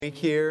Week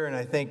here, and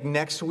I think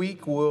next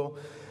week Bill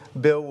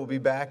will be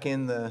back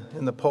in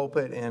the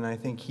pulpit, and I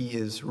think he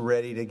is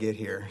ready to get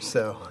here.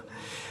 So,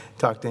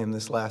 talked to him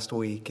this last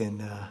week,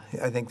 and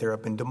I think they're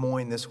up in Des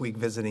Moines this week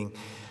visiting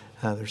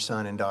their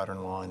son and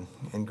daughter-in-law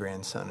and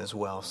grandson as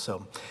well.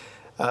 So,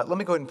 let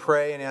me go ahead and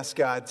pray and ask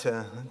God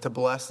to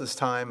bless this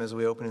time as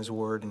we open His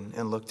Word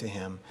and look to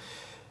Him.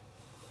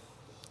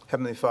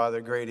 Heavenly Father,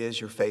 great is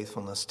Your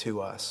faithfulness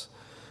to us,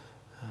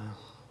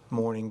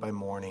 morning by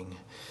morning.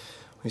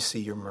 We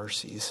see Your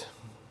mercies.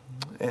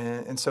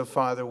 And so,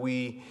 Father,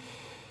 we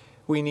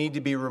need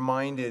to be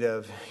reminded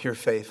of Your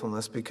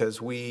faithfulness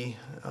because we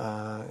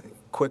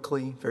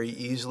quickly, very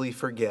easily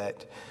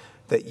forget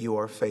that You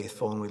are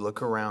faithful. And we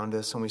look around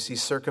us and we see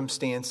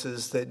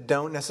circumstances that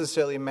don't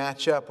necessarily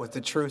match up with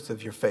the truth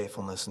of Your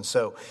faithfulness. And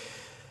so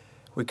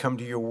we come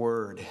to Your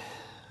Word.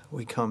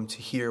 We come to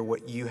hear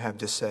what You have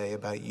to say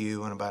about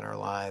You and about our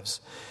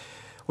lives.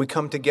 We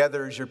come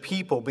together as Your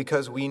people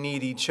because we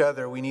need each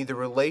other. We need the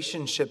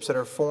relationships that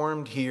are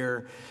formed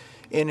here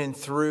in and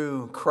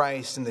through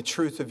Christ and the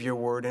truth of Your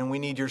Word. And we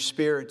need Your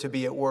Spirit to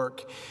be at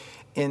work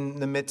in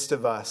the midst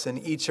of us, in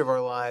each of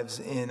our lives,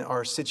 in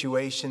our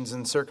situations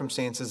and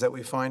circumstances that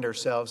we find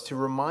ourselves, to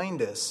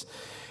remind us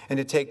and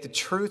to take the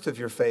truth of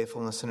Your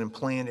faithfulness and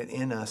implant it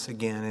in us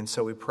again. And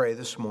so we pray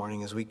this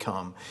morning as we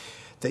come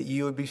that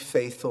You would be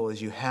faithful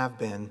as You have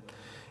been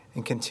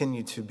and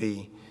continue to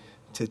be,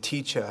 to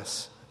teach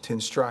us, to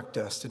instruct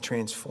us, to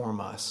transform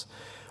us.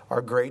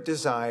 Our great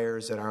desire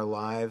is that our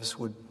lives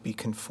would be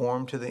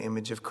conformed to the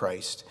image of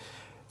Christ.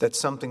 That's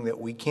something that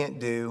we can't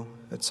do.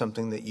 That's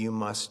something that You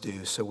must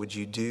do. So would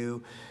You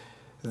do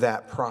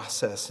that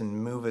process and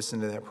move us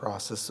into that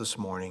process this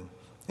morning?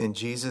 In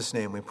Jesus'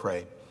 name we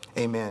pray.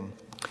 Amen.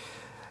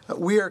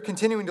 We are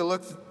continuing to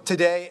look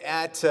today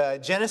at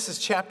Genesis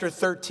chapter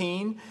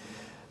 13.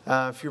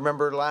 If you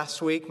remember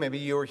last week, maybe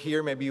you were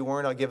here, maybe you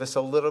weren't. I'll give us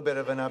a little bit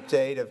of an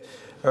update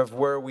of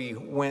where we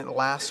went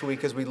last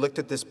week as we looked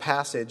at this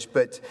passage.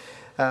 But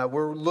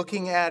we're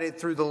looking at it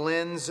through the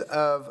lens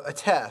of a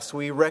test.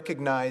 We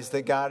recognize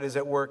that God is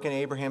at work in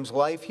Abraham's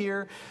life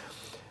here,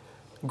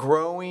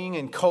 growing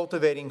and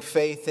cultivating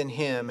faith in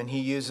Him. And He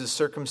uses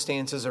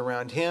circumstances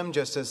around him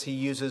just as He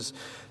uses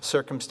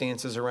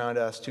circumstances around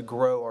us to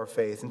grow our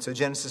faith. And so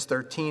Genesis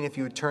 13, if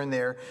you would turn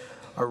there,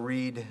 I'll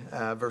read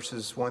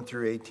verses 1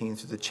 through 18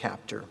 through the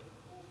chapter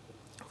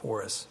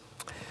for us.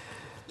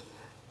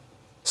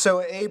 So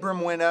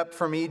Abram went up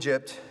from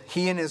Egypt,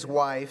 he and his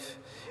wife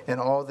and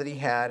all that he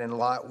had, and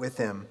Lot with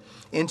him,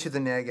 into the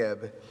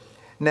Negeb.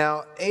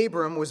 Now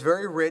Abram was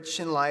very rich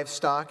in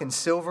livestock and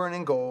silver and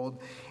in gold,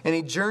 and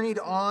he journeyed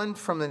on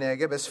from the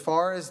Negeb as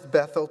far as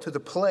Bethel to the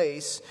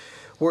place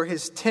where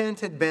his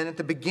tent had been at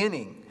the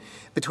beginning,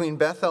 between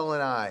Bethel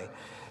and Ai,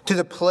 to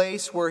the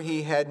place where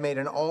he had made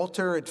an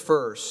altar at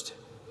first.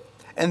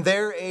 And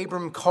there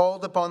Abram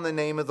called upon the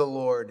name of the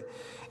Lord.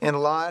 And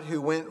Lot,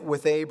 who went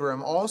with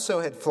Abram,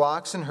 also had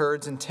flocks and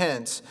herds and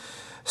tents,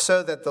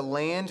 so that the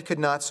land could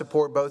not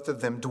support both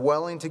of them,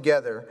 dwelling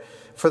together.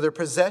 For their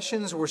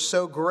possessions were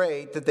so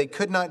great that they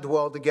could not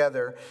dwell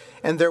together.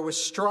 And there was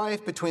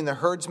strife between the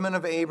herdsmen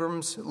of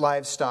Abram's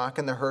livestock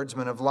and the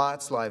herdsmen of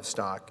Lot's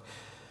livestock.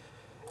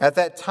 At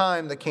that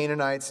time the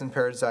Canaanites and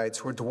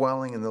Perizzites were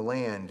dwelling in the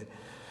land.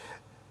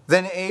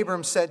 Then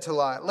Abram said to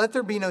Lot, "Let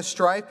there be no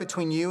strife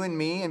between you and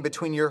me, and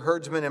between your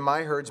herdsmen and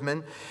my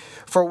herdsmen,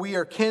 for we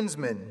are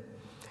kinsmen.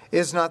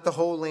 Is not the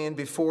whole land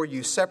before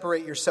you?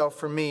 Separate yourself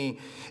from me.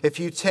 If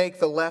you take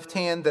the left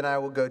hand, then I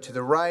will go to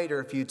the right, or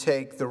if you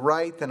take the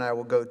right, then I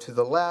will go to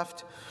the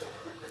left."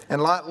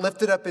 And Lot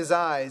lifted up his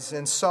eyes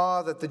and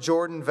saw that the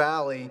Jordan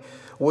Valley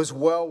was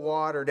well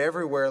watered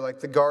everywhere,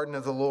 like the garden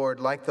of the Lord,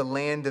 like the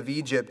land of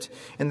Egypt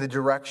in the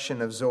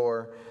direction of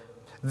Zoar.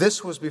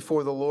 This was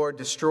before the Lord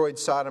destroyed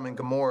Sodom and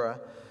Gomorrah.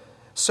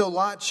 So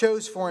Lot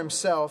chose for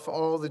himself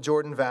all the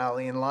Jordan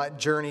Valley, and Lot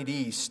journeyed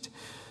east.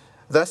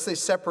 Thus they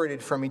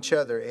separated from each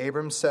other.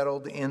 Abram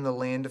settled in the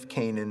land of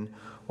Canaan,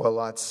 while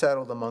Lot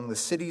settled among the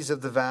cities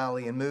of the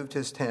valley and moved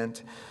his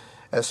tent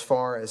as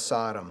far as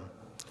Sodom.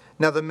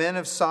 Now the men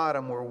of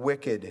Sodom were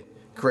wicked,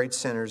 great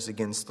sinners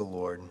against the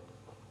Lord.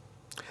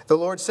 The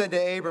Lord said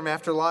to Abram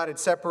after Lot had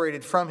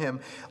separated from him,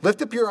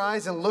 "Lift up your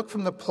eyes and look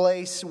from the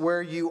place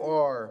where you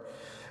are,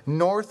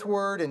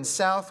 northward and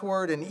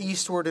southward and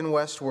eastward and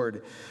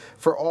westward.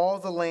 For all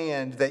the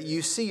land that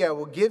you see I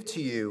will give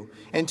to you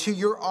and to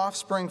your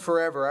offspring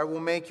forever. I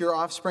will make your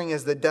offspring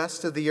as the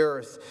dust of the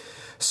earth,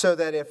 so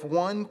that if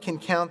one can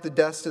count the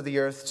dust of the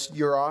earth,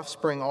 your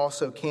offspring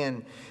also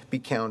can be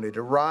counted.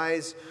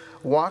 Arise,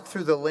 walk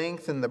through the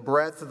length and the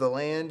breadth of the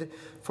land,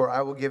 for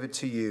I will give it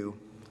to you."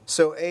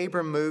 So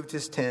Abram moved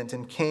his tent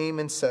and came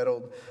and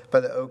settled by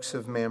the oaks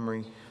of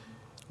Mamre,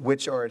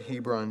 which are at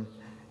Hebron.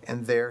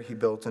 And there he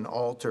built an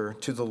altar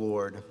to the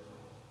Lord.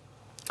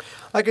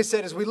 Like I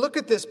said, as we look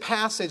at this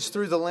passage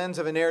through the lens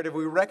of a narrative,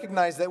 we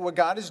recognize that what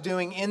God is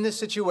doing in this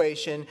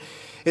situation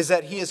is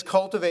that He is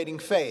cultivating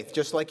faith,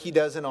 just like He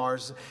does in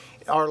ours,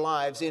 our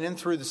lives in and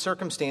through the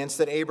circumstance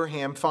that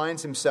Abraham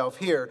finds himself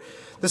here.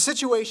 The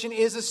situation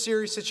is a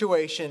serious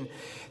situation.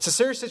 It's a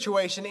serious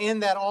situation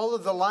in that all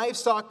of the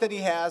livestock that he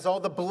has, all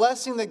the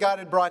blessing that God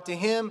had brought to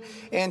him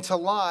and to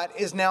Lot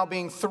is now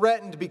being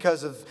threatened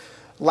because of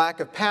lack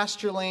of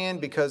pasture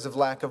land, because of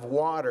lack of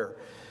water.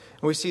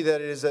 And we see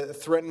that it is a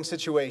threatening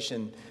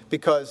situation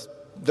because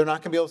they're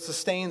not going to be able to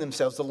sustain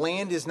themselves. The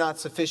land is not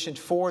sufficient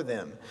for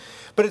them.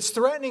 But it's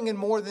threatening in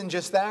more than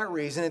just that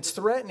reason. It's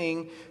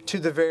threatening to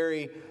the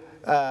very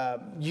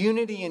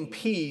unity and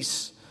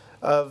peace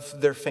of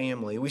their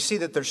family. We see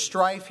that there's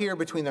strife here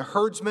between the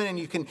herdsmen, and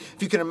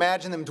if you can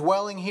imagine them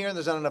dwelling here,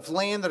 there's not enough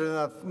land,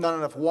 there's not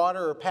enough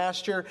water or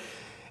pasture.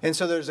 And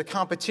so there's a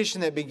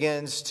competition that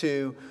begins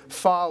to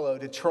follow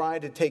to try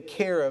to take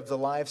care of the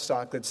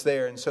livestock that's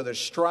there. And so there's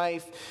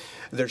strife,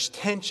 there's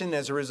tension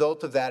as a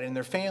result of that in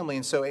their family.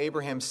 And so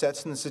Abraham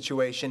sets in the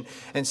situation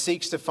and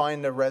seeks to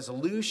find a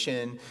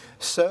resolution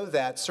so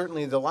that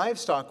certainly the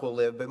livestock will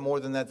live, but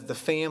more than that, the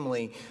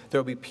family, there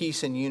will be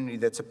peace and unity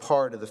that's a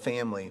part of the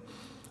family.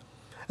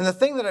 And the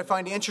thing that I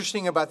find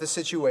interesting about the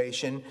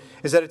situation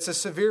is that it's a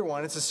severe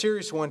one. It's a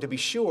serious one, to be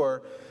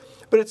sure.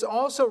 But it's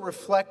also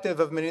reflective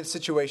of many of the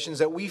situations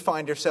that we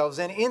find ourselves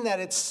in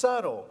that it's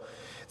subtle.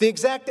 The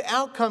exact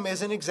outcome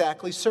isn't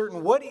exactly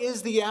certain. What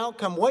is the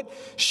outcome? What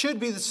should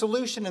be the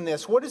solution in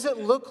this? What does it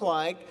look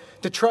like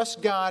to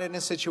trust God in a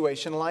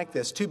situation like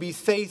this? To be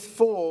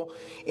faithful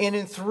in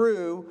and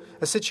through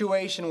a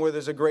situation where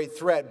there's a great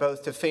threat,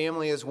 both to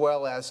family as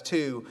well as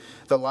to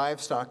the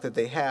livestock that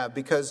they have.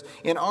 Because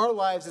in our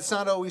lives, it's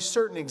not always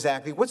certain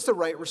exactly. What's the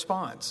right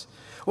response?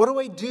 What do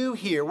I do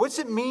here? What's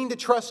it mean to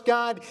trust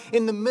God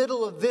in the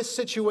middle of this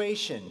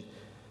situation?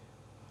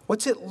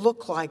 What's it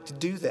look like to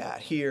do that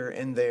here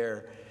and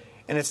there?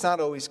 And it's not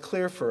always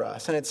clear for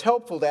us. And it's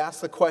helpful to ask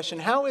the question,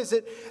 how is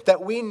it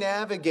that we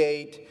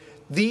navigate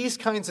these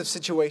kinds of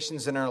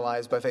situations in our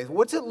lives by faith?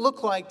 What's it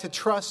look like to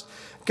trust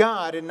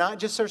God and not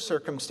just our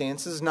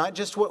circumstances, not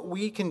just what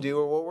we can do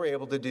or what we're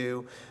able to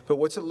do, but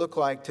what's it look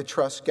like to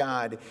trust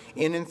God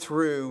in and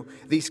through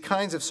these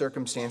kinds of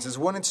circumstances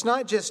when it's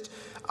not just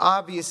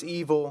obvious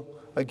evil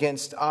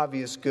against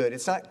obvious good.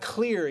 It's not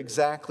clear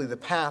exactly the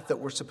path that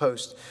we're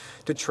supposed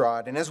to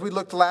trod. And as we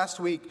looked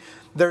last week,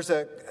 there's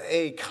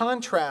a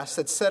contrast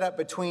that's set up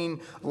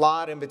between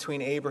Lot and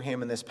between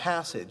Abraham in this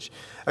passage.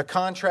 A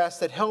contrast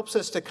that helps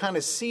us to kind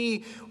of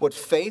see what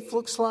faith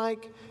looks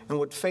like and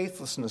what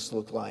faithlessness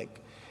looks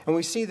like. And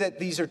we see that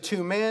these are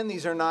two men.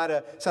 It's not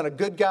a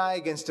good guy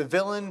against a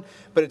villain,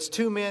 but it's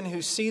two men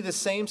who see the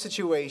same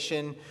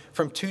situation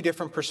from two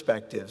different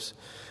perspectives.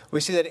 We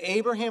see that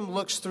Abraham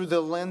looks through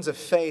the lens of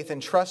faith and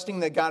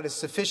trusting that God is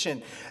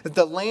sufficient, that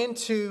the land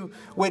to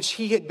which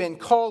he had been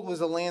called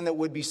was a land that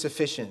would be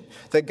sufficient,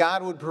 that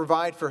God would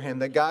provide for him,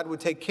 that God would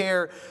take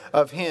care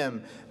of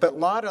him. But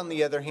Lot, on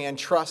the other hand,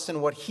 trusts in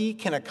what he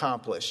can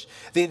accomplish,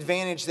 the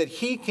advantage that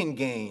he can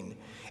gain.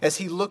 As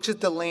he looks at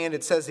the land,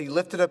 it says he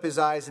lifted up his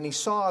eyes and he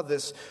saw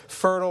this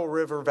fertile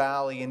river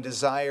valley and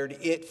desired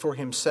it for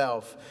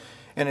himself.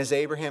 And as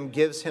Abraham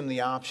gives him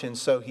the option,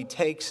 so he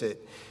takes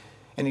it.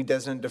 And he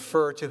doesn't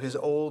defer to his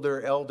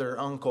elder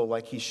uncle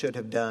like he should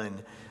have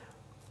done.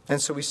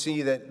 And so we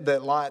see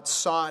that Lot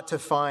sought to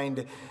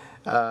find,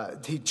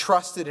 he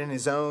trusted in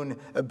his own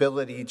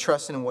ability. He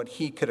trusted in what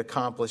he could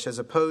accomplish. As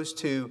opposed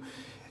to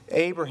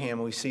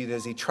Abraham, we see that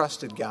as he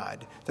trusted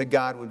God, that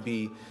God would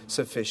be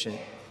sufficient.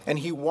 And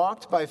he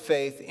walked by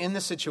faith in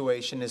the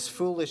situation, as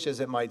foolish as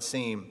it might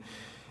seem.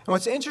 And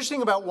what's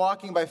interesting about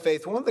walking by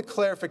faith, one of the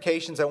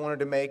clarifications I wanted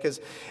to make is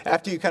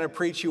after you kind of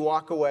preach, you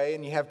walk away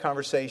and you have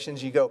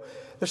conversations, you go,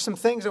 there's some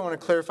things I want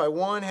to clarify.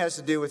 One has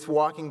to do with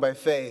walking by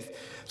faith.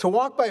 To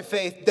walk by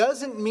faith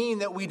doesn't mean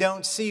that we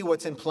don't see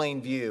what's in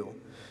plain view.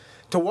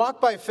 To walk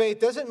by faith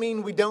doesn't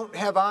mean we don't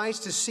have eyes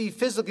to see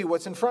physically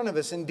what's in front of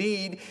us.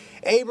 Indeed,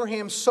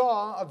 Abraham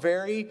saw a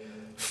very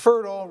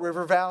fertile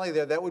river valley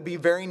there. That would be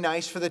very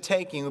nice for the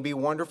taking. It would be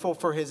wonderful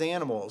for his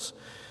animals.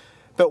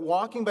 But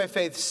walking by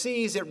faith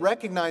sees, it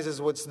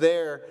recognizes what's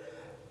there.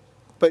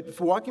 But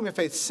walking by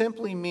faith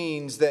simply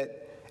means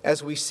that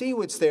as we see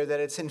what's there, that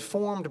it's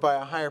informed by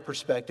a higher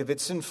perspective.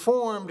 It's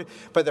informed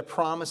by the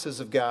promises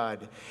of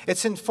God.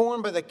 It's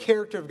informed by the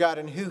character of God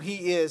and who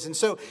He is. And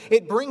so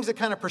it brings a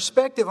kind of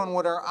perspective on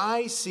what our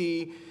eyes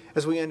see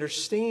as we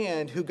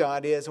understand who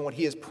God is and what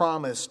He has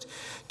promised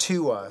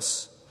to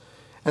us.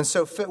 And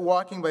so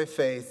walking by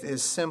faith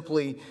is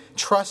simply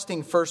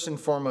trusting first and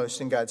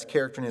foremost in God's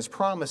character and His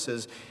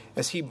promises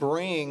as He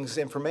brings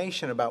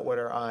information about what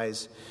our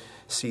eyes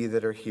see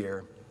that are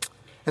here.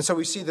 And so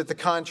we see that the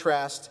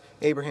contrast,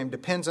 Abraham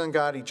depends on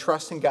God, he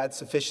trusts in God's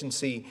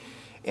sufficiency,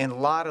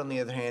 and Lot, on the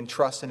other hand,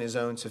 trusts in his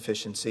own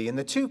sufficiency. And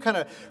the two kind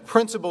of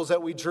principles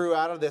that we drew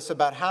out of this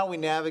about how we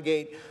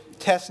navigate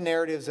test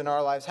narratives in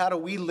our lives, how do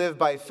we live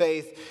by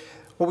faith?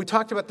 Well, we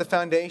talked about the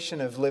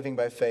foundation of living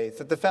by faith,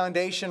 that the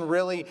foundation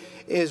really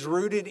is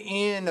rooted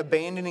in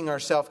abandoning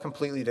ourselves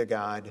completely to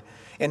God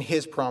and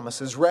His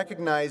promises,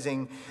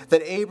 recognizing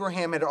that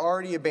Abraham had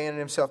already abandoned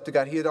himself to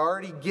God. He had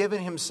already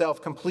given himself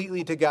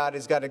completely to God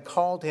as God had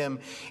called him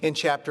in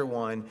chapter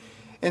 1.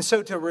 And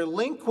so to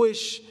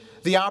relinquish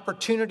the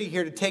opportunity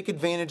here to take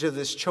advantage of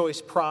this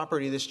choice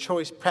property, this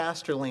choice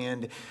pasture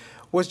land,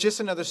 was just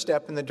another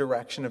step in the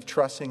direction of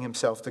trusting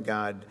himself to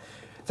God.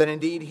 That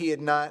indeed he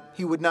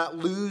would not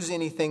lose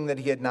anything that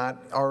he had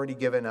not already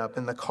given up.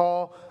 And the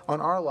call on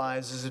our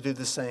lives is to do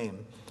the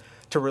same.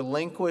 To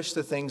relinquish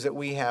the things that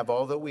we have,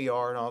 all that we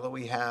are and all that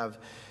we have.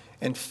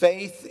 And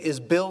faith is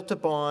built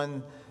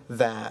upon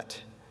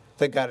that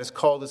God has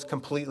called us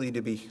completely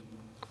to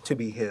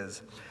be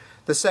his.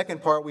 The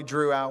second part we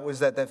drew out was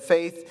that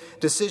faith,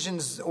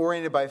 decisions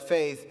oriented by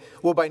faith,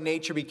 will by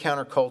nature be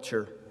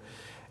counterculture.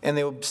 And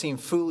they will seem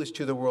foolish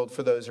to the world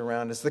for those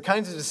around us. The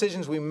kinds of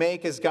decisions we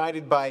make as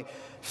guided by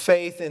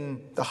faith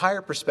in the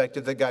higher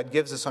perspective that God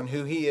gives us on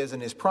who he is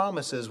and his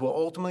promises will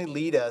ultimately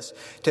lead us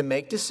to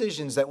make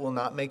decisions that will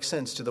not make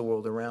sense to the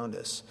world around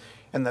us.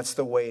 And that's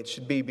the way it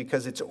should be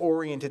because it's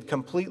oriented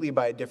completely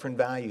by a different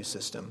value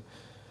system.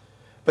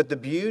 But the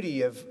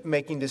beauty of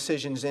making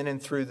decisions in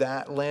and through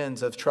that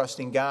lens of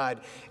trusting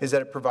God is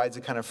that it provides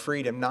a kind of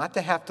freedom, not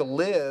to have to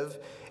live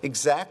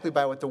exactly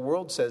by what the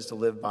world says to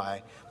live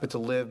by, but to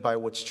live by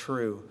what's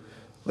true.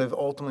 Live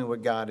ultimately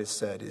what God has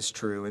said is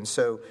true. And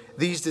so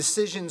these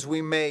decisions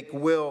we make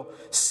will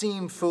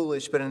seem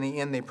foolish, but in the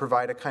end they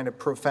provide a kind of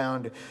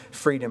profound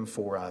freedom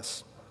for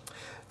us.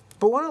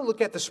 But what I want to look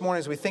at this morning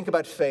as we think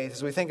about faith,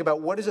 as we think about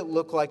what does it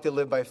look like to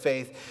live by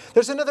faith,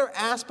 there's another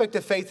aspect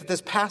of faith that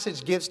this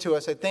passage gives to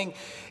us I think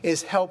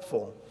is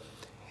helpful.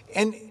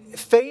 And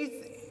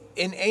faith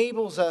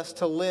enables us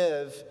to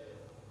live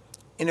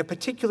in a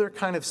particular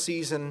kind of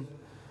season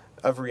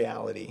of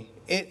reality.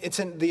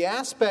 The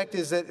aspect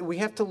is that we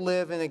have to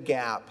live in a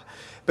gap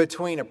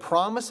between a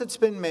promise that's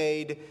been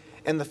made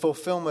and the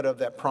fulfillment of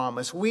that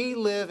promise. We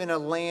live in a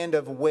land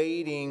of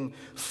waiting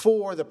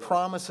for the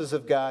promises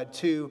of God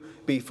to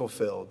be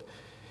fulfilled.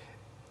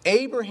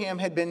 Abraham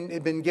had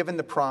been given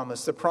the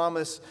promise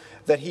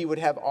that he would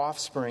have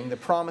offspring, the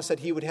promise that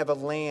he would have a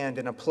land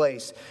and a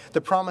place,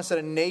 the promise that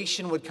a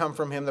nation would come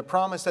from him, the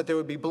promise that there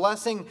would be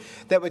blessing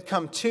that would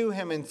come to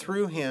him and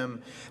through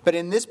him. But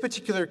in this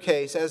particular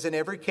case, as in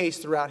every case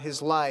throughout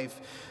his life,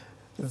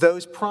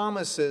 those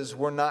promises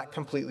were not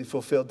completely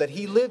fulfilled. That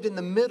he lived in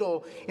the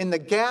middle, in the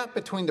gap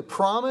between the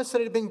promise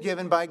that had been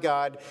given by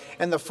God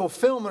and the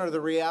fulfillment of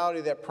the reality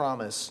of that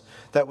promise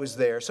that was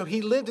there. So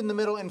he lived in the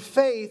middle, and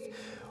faith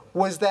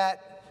was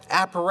that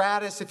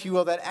apparatus, if you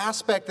will, that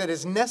aspect that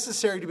is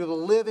necessary to be able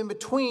to live in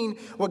between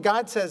what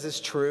God says is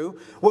true,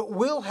 what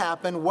will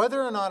happen,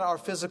 whether or not our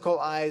physical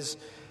eyes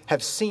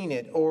have seen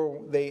it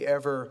or they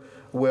ever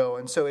will.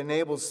 And so it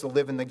enables us to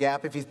live in the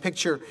gap. If you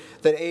picture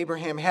that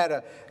Abraham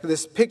had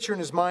this picture in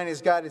his mind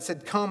as God had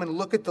said, come and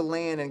look at the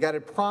land, and God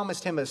had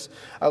promised him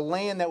a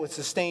land that would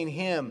sustain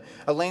him,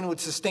 a land that would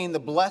sustain the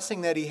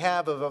blessing that he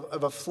have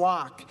of a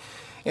flock,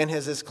 and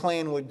as his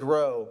clan would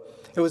grow.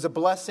 It was a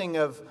blessing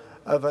of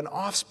an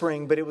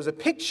offspring, but it was a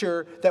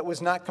picture that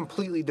was not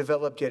completely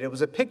developed yet. It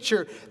was a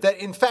picture that,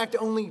 in fact,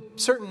 only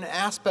certain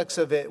aspects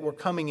of it were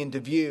coming into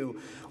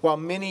view, while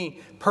many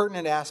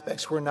pertinent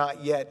aspects were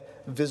not yet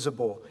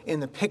visible in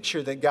the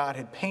picture that God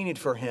had painted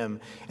for him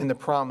in the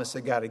promise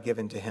that God had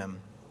given to him.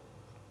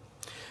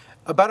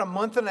 About a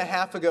month and a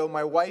half ago,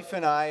 my wife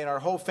and I and our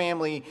whole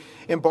family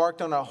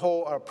embarked on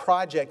a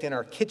project in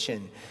our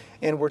kitchen.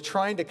 And we're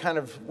trying,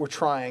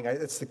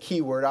 it's the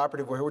key word,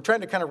 operative word. We're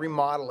trying to kind of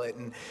remodel it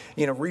and,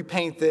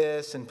 repaint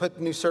this and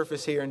put new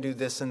surface here and do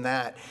this and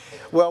that.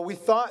 Well, we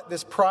thought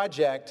this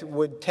project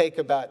would take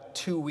about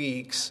 2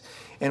 weeks.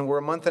 And we're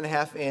a month and a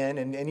half in,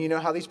 and you know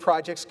how these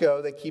projects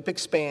go. They keep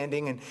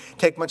expanding and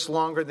take much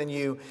longer than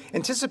you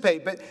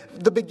anticipate. But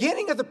the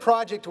beginning of the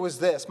project was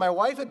this. My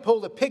wife had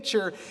pulled a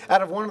picture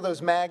out of one of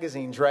those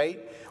magazines, right?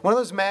 One of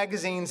those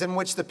magazines in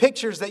which the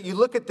pictures that you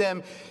look at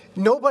them,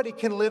 nobody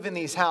can live in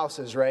these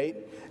houses, right?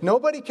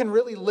 Nobody can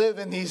really live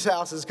in these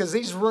houses because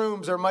these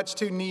rooms are much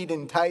too neat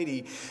and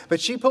tidy.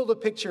 But she pulled a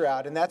picture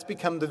out, and that's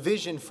become the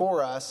vision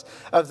for us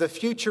of the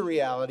future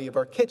reality of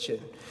our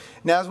kitchen.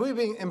 Now, as we've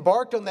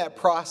embarked on that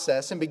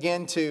process and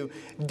began to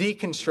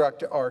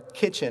deconstruct our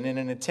kitchen in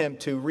an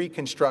attempt to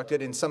reconstruct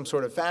it in some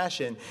sort of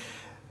fashion,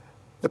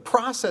 the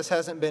process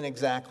hasn't been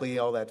exactly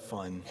all that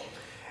fun.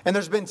 And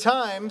there's been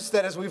times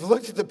that as we've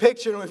looked at the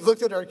picture and we've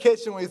looked at our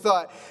kitchen, we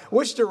thought,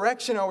 which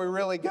direction are we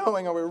really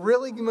going? Are we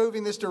really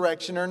moving this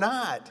direction or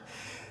not?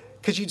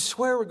 Because you'd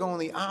swear we're going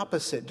the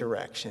opposite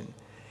direction.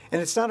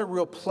 And it's not a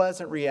real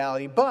pleasant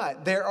reality.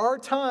 But there are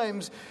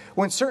times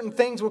when certain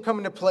things will come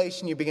into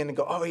place and you begin to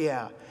go, oh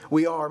yeah,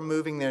 we are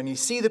moving there. And you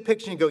see the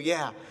picture and you go,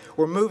 yeah,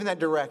 we're moving that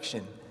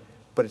direction.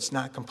 But it's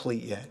not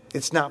complete yet.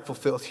 It's not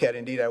fulfilled yet.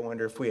 Indeed, I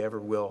wonder if we ever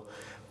will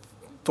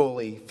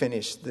fully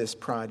finish this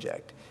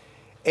project.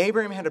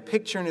 Abraham had a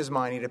picture in his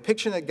mind. He had a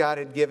picture that God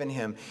had given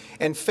him.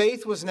 And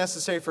faith was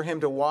necessary for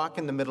him to walk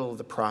in the middle of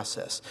the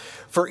process.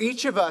 For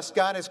each of us,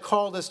 God has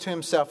called us to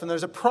himself. And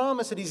there's a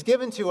promise that he's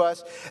given to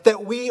us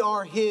that we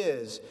are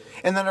his.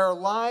 And that our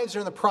lives are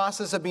in the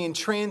process of being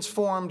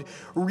transformed,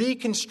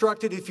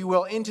 reconstructed, if you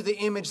will, into the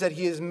image that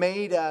he has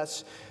made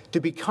us to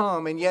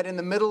become. And yet in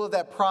the middle of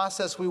that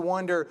process, we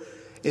wonder,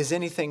 is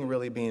anything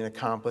really being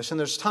accomplished? And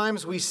there's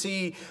times we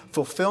see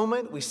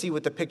fulfillment, we see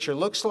what the picture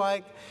looks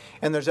like,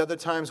 and there's other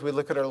times we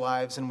look at our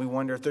lives and we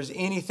wonder if there's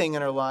anything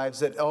in our lives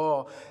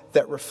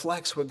that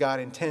reflects what God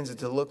intends it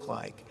to look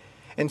like.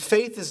 And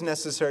faith is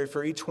necessary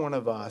for each one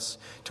of us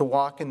to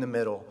walk in the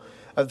middle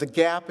of the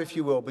gap, if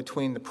you will,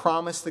 between the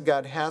promise that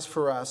God has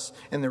for us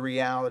and the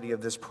reality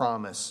of this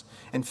promise.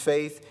 And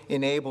faith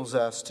enables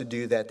us to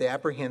do that, to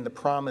apprehend the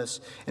promise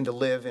and to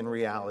live in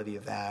reality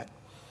of that.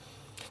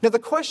 Now, the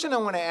question I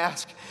want to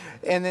ask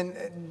and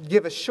then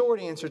give a short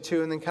answer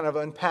to and then kind of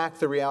unpack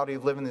the reality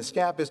of living this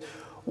gap is,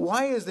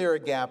 why is there a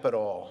gap at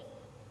all?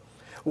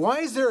 Why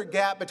is there a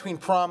gap between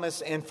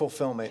promise and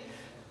fulfillment?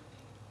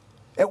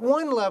 At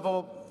one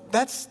level,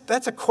 that's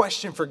a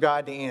question for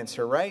God to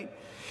answer, right?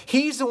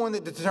 He's the one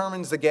that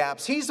determines the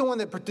gaps. He's the one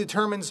that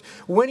determines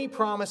when he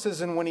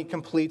promises and when he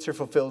completes or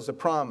fulfills the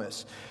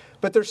promise.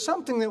 But there's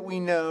something that we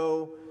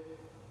know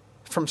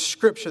from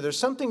Scripture. There's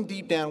something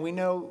deep down. We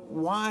know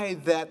why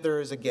that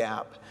there is a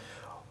gap.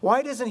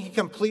 Why doesn't he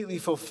complete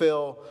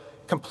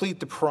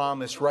the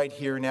promise right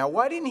here now?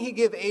 Why didn't he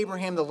give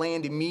Abraham the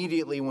land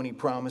immediately when he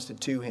promised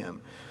it to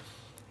him?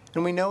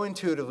 And we know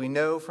intuitively,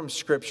 know from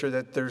Scripture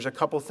that there's a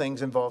couple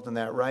things involved in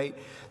that, right?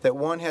 That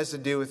one has to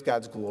do with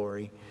God's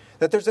glory.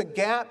 That there's a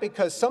gap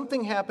because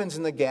something happens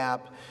in the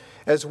gap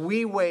as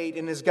we wait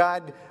and as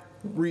God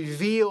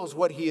reveals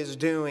what he is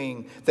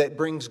doing that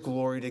brings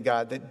glory to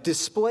God, that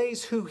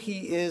displays who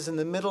he is in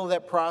the middle of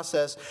that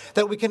process,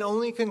 that we can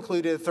only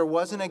conclude if there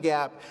wasn't a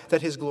gap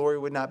that his glory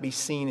would not be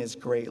seen as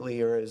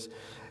greatly or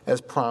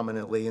as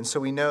prominently. And so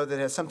we know that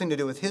it has something to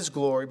do with his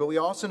glory, but we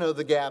also know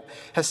the gap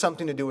has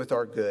something to do with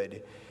our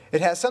good.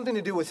 It has something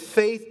to do with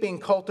faith being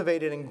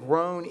cultivated and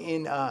grown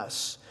in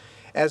us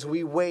as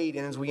we wait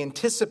and as we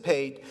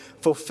anticipate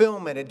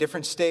fulfillment at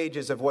different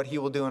stages of what he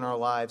will do in our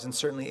lives. And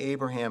certainly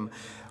Abraham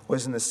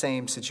was in the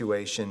same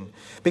situation.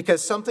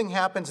 Because something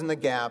happens in the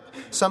gap,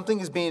 something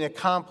is being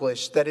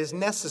accomplished that is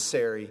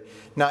necessary,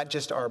 not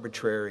just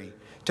arbitrary,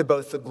 to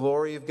both the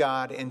glory of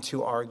God and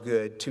to our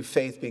good, to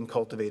faith being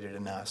cultivated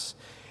in us.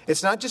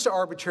 It's not just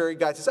arbitrary.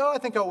 God says, I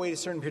think I'll wait a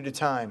certain period of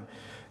time.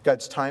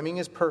 God's timing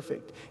is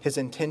perfect. His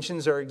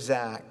intentions are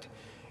exact.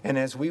 And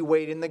as we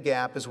wait in the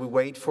gap, as we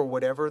wait for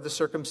whatever the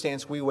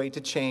circumstance we wait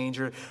to change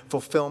or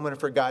fulfillment or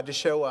for God to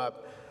show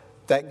up,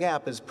 that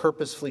gap is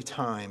purposefully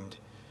timed.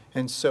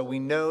 And so we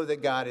know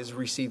that God is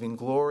receiving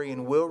glory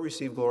and will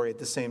receive glory at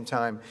the same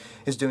time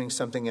as doing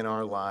something in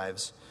our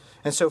lives.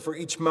 And so for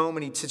each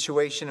moment, each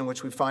situation in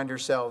which we find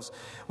ourselves,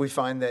 we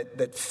find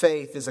that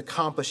faith is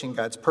accomplishing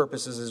God's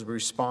purposes as we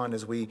respond,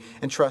 as we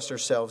entrust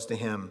ourselves to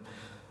him.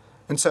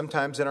 And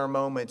sometimes in our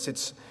moments,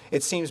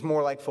 it seems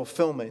more like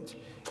fulfillment.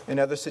 In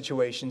other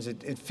situations,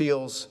 it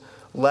feels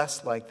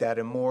less like that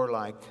and more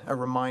like a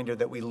reminder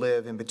that we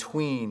live in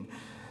between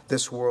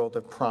this world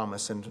of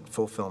promise and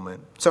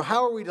fulfillment. So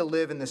how are we to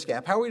live in this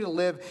gap? How are we to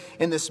live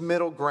in this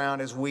middle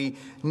ground as we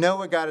know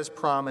what God has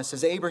promised,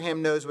 as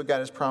Abraham knows what God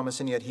has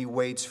promised, and yet he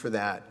waits for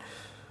that?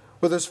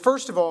 Well,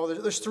 first of all,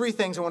 there's three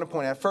things I want to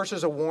point out. First,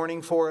 there's a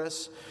warning for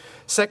us.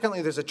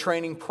 Secondly, there's a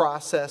training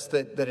process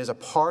that is a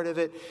part of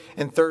it.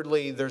 And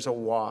thirdly, there's a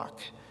walk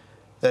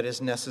that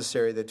is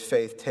necessary that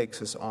faith takes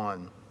us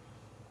on.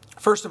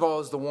 First of all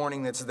is the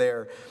warning that's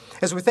there.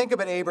 As we think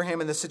about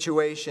Abraham in the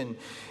situation,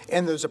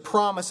 and there's a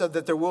promise of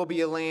that there will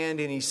be a land,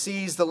 and he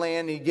sees the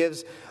land, and he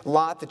gives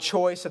Lot the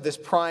choice of this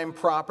prime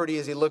property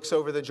as he looks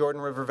over the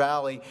Jordan River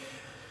Valley.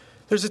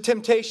 There's a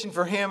temptation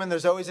for him, and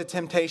there's always a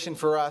temptation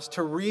for us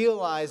to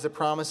realize the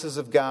promises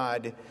of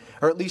God,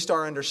 or at least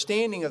our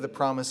understanding of the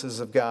promises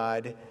of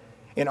God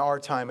in our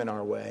time and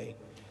our way.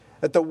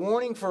 That the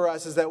warning for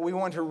us is that we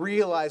want to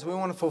realize, we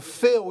want to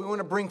fulfill, we want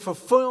to bring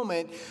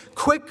fulfillment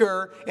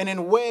quicker and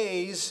in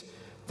ways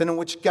than in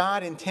which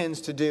God intends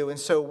to do. And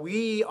so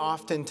we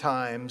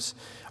oftentimes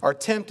are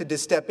tempted to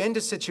step into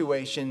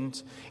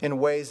situations in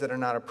ways that are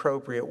not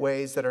appropriate,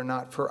 ways that are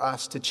not for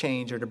us to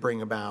change or to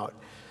bring about.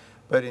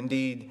 But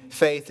indeed,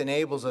 faith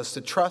enables us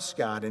to trust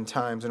God in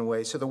times and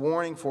ways. So the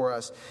warning for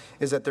us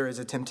is that there is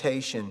a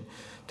temptation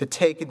to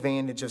take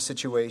advantage of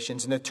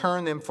situations and to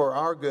turn them for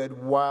our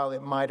good while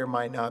it might or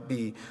might not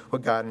be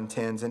what God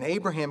intends. And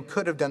Abraham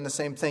could have done the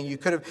same thing. You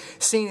could have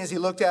seen as he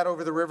looked out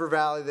over the river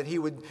valley that he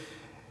would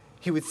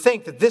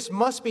think that this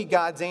must be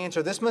God's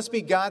answer. This must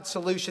be God's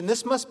solution.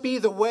 This must be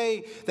the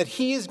way that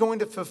he is going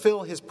to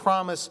fulfill his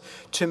promise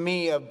to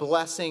me of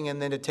blessing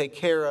and then to take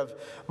care of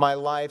my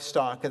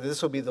livestock, and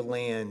this will be the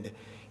land.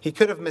 He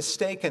could have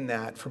mistaken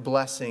that for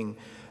blessing,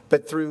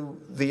 but through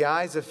the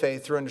eyes of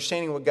faith, through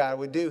understanding what God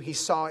would do, he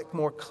saw it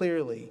more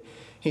clearly.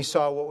 He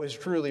saw what was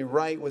truly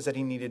right was that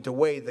he needed to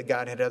wait, that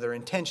God had other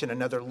intention,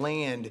 another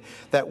land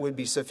that would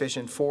be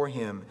sufficient for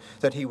him,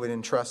 that he would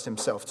entrust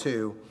himself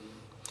to.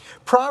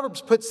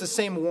 Proverbs puts the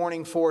same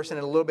warning for us in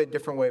a little bit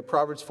different way.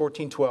 Proverbs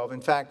 14:12.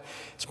 In fact,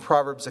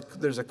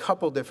 there's a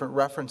couple different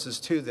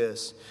references to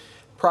this.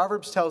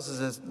 Proverbs tells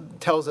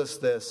us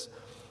this,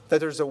 that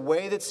there's a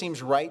way that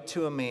seems right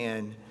to a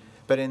man,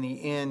 but in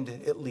the end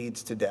it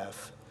leads to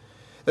death.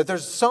 That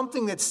there's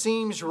something that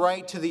seems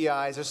right to the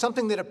eyes. There's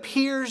something that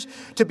appears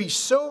to be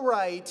so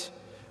right,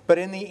 but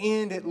in the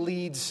end it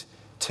leads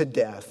to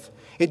death.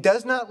 It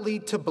does not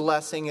lead to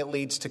blessing, it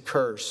leads to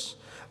curse.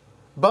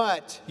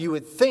 But you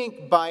would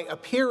think by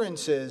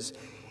appearances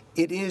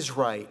it is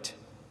right,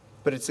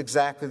 but it's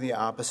exactly the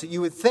opposite.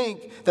 You would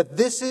think that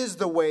this is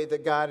the way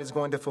that God is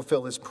going to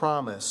fulfill his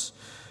promise,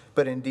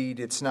 but indeed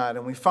it's not.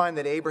 And we find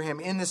that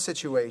Abraham in this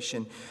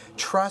situation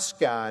trusts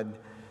God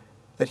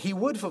that he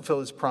would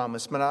fulfill his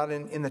promise, but not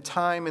in the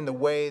time and the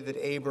way that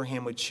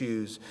Abraham would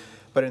choose,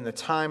 but in the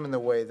time and the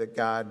way that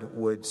God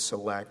would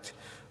select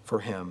for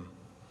him.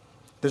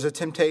 There's a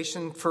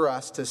temptation for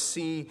us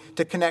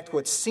to connect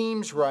what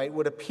seems right,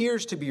 what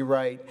appears to be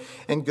right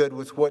and good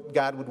with what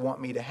God would want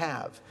me to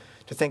have.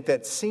 To think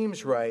that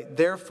seems right,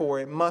 therefore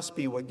it must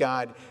be what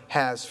God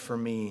has for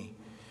me.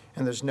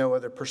 And there's no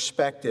other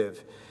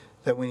perspective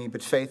that we need,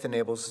 but faith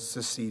enables us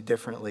to see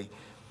differently.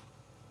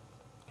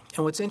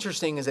 And what's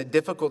interesting is that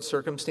difficult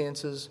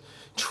circumstances,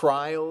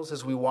 trials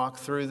as we walk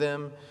through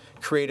them,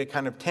 create a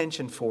kind of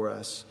tension for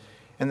us,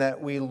 and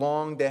that we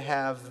long to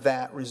have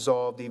that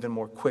resolved even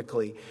more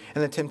quickly.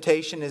 And the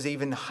temptation is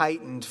even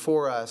heightened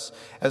for us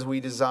as we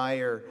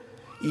desire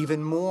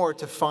even more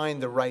to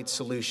find the right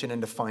solution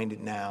and to find it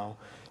now,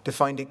 to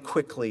find it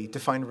quickly, to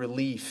find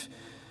relief.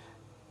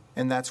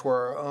 And that's where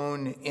our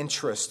own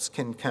interests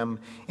can come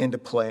into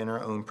play in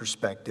our own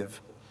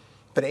perspective.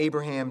 But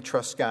Abraham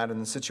trusts God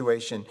in the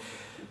situation.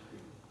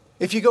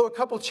 If you go a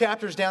couple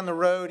chapters down the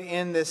road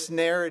in this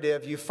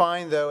narrative, you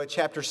find, though, at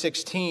chapter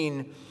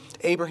 16,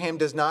 Abraham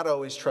does not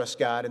always trust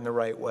God in the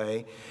right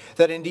way.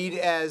 That indeed,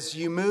 as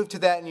you move to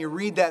that and you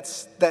read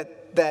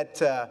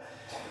that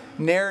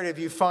narrative,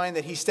 you find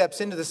that he steps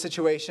into the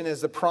situation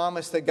as the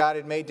promise that God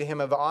had made to him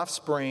of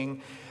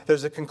offspring.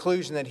 There's a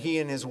conclusion that he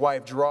and his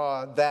wife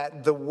draw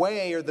that the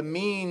way or the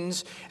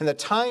means and the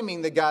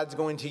timing that God's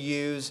going to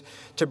use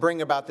to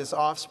bring about this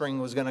offspring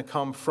was going to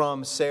come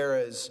from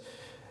Sarah's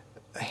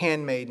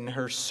handmaiden,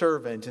 her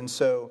servant. And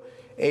so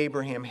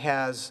Abraham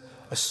has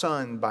a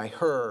son by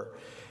her.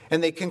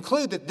 And they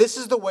conclude that this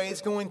is the way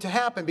it's going to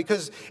happen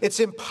because it's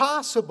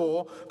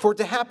impossible for it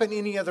to happen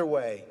any other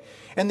way.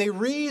 And they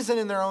reason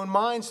in their own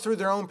minds through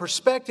their own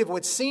perspective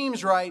what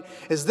seems right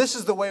is this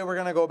is the way we're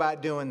going to go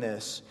about doing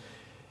this.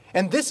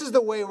 And this is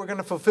the way we're going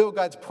to fulfill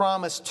God's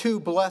promise to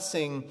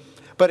blessing,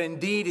 but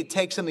indeed it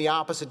takes them the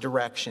opposite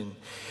direction.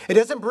 It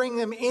doesn't bring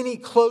them any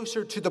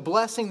closer to the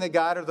blessing that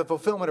God or the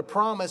fulfillment of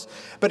promise,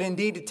 but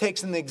indeed it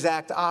takes them the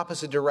exact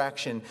opposite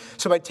direction.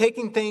 So by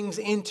taking things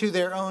into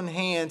their own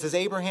hands, as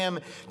Abraham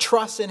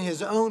trusts in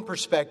his own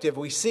perspective,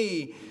 we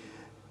see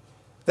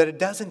that it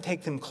doesn't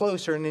take them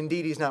closer, and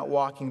indeed he's not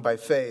walking by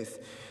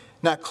faith.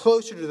 Not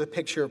closer to the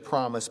picture of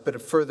promise,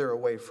 but further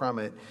away from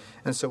it.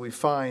 And so we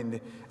find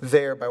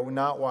there, by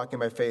not walking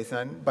by faith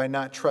and by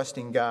not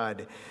trusting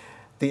God,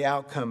 the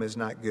outcome is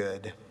not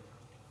good.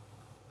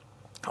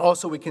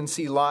 Also, we can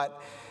see Lot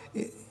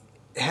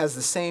has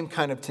the same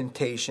kind of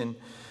temptation.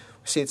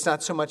 See, it's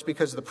not so much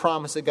because of the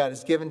promise that God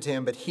has given to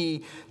him, but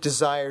he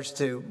desires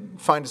to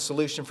find a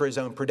solution for his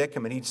own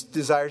predicament. He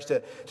desires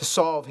to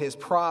solve his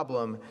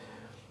problem.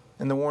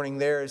 And the warning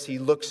there is he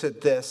looks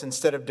at this,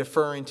 instead of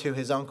deferring to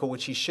his uncle,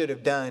 which he should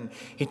have done,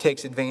 he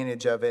takes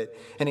advantage of it.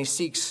 And he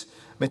seeks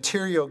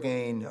material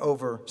gain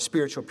over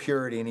spiritual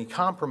purity. And he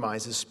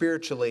compromises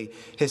spiritually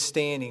his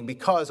standing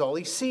because all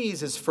he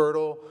sees is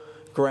fertile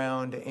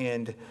ground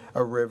and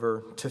a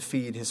river to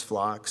feed his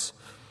flocks.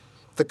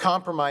 The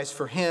compromise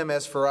for him,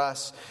 as for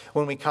us,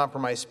 when we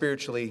compromise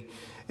spiritually,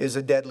 is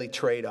a deadly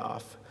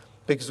trade-off.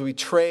 Because we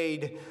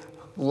trade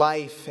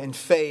life and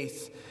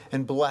faith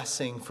and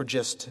blessing for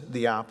just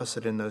the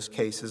opposite in those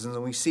cases. And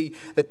then we see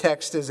the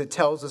text as it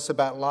tells us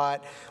about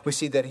Lot. We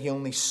see that he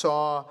only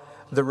saw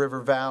the river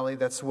valley.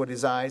 That's what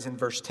his eyes, in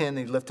verse 10,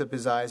 he lifted up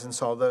his eyes and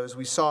saw those.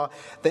 We saw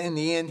that in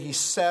the end he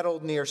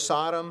settled near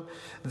Sodom,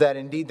 that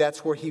indeed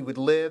that's where he would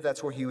live,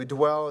 that's where he would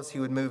dwell as he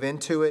would move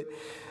into it.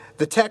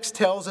 The text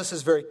tells us,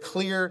 is very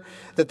clear,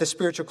 that the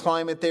spiritual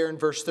climate there in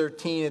verse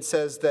 13, it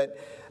says that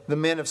the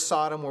men of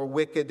Sodom were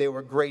wicked. They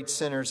were great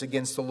sinners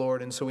against the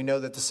Lord. And so we know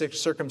that the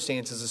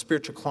circumstances, the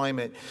spiritual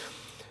climate,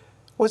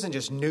 wasn't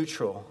just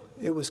neutral.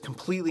 It was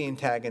completely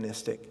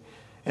antagonistic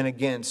and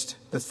against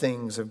the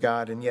things of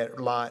God. And yet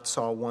Lot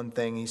saw one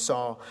thing. He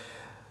saw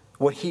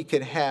what he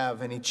could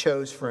have, and he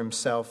chose for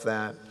himself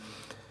that.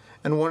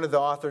 And one of the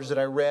authors that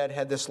I read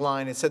had this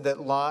line. It said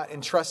that Lot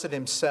entrusted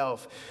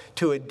himself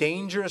to a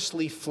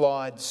dangerously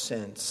flawed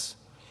sense.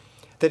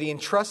 That he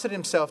entrusted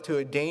himself to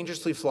a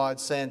dangerously flawed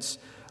sense.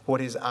 What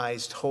his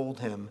eyes told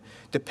him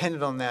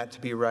depended on that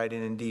to be right,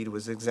 and indeed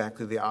was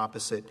exactly the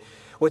opposite.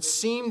 What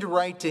seemed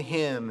right to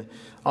him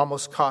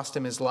almost cost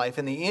him his life.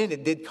 In the end,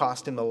 it did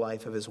cost him the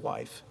life of his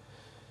wife.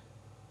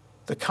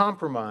 The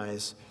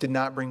compromise did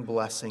not bring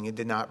blessing. It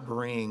did not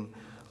bring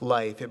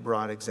life. It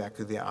brought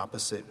exactly the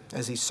opposite.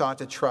 As he sought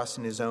to trust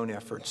in his own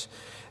efforts,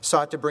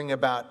 sought to bring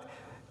about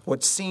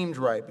what seemed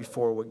right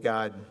before what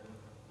God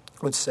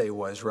would say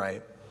was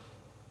right.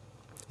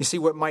 You see,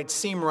 what might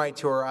seem right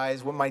to our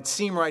eyes, what might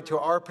seem right to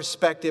our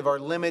perspective, our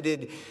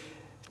limited,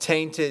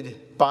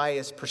 tainted,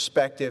 biased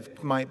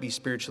perspective, might be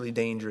spiritually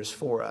dangerous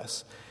for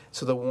us.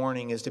 So the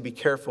warning is to be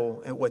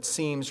careful at what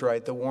seems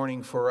right. The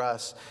warning for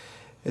us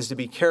is to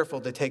be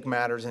careful to take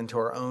matters into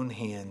our own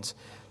hands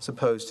as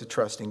opposed to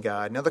trusting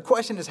God. Now the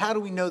question is, how do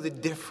we know the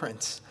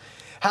difference?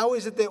 How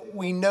is it that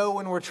we know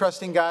when we're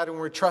trusting God and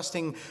we're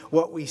trusting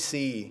what we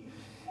see?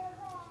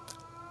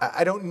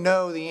 I don't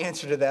know the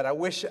answer to that. I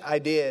wish I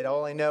did.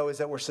 All I know is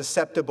that we're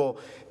susceptible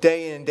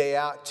day in and day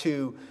out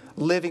to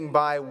living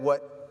by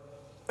what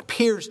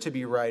appears to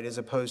be right as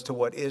opposed to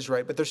what is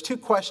right. But there's two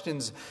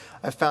questions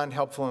I found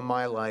helpful in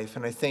my life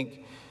and I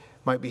think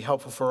might be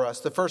helpful for us.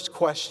 The first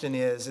question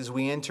is, as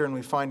we enter and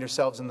we find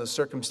ourselves in those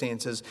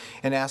circumstances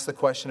and ask the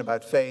question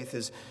about faith,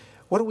 is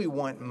what do we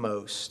want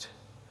most?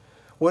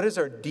 What is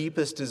our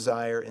deepest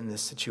desire in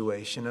this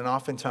situation? And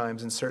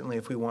oftentimes, and certainly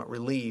if we want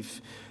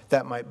relief,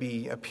 that might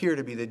appear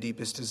to be the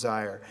deepest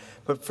desire.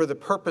 But for the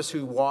person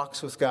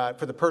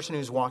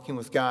who's walking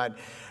with God,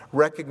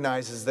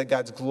 recognizes that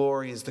God's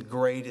glory is the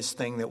greatest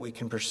thing that we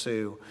can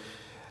pursue.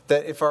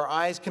 That if our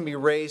eyes can be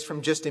raised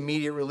from just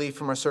immediate relief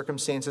from our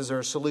circumstances or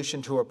a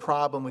solution to a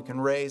problem, we can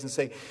raise and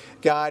say,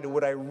 God,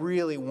 what I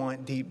really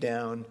want deep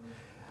down,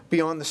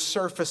 beyond the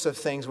surface of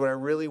things, what I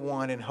really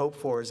want and hope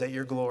for is that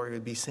your glory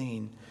would be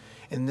seen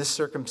in this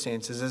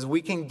circumstances. As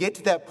we can get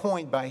to that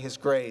point by His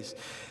grace,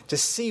 to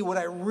see what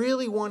I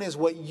really want is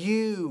what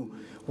you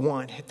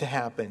want to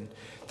happen.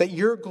 That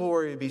your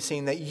glory would be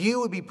seen, that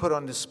you would be put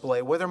on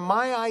display. Whether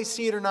my eyes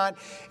see it or not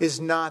is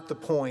not the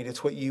point.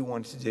 It's what you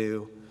want to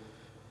do.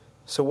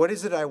 So what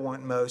is it I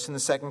want most? And the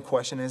second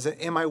question is,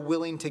 am I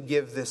willing to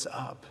give this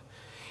up?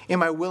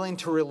 Am I willing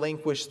to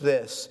relinquish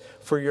this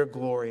for your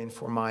glory and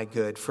for my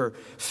good? For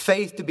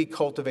faith to be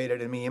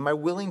cultivated in me? Am I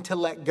willing to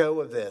let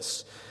go of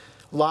this?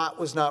 Lot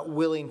was not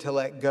willing to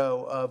let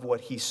go of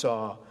what he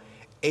saw.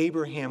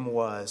 Abraham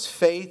was.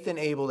 Faith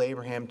enabled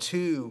Abraham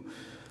to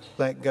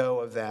let go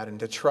of that and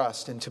to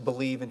trust and to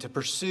believe and to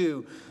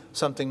pursue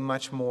something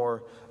much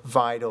more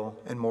vital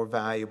and more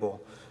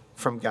valuable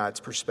from God's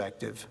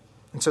perspective.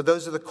 And so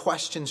those are the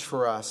questions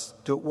for us.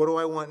 What do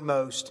I want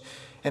most?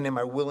 And am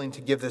I willing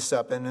to give this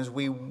up? And as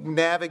we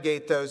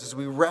navigate those, as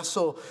we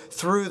wrestle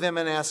through them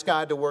and ask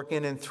God to work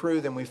in and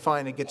through them, we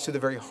find it gets to the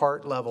very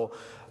heart level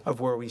of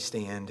where we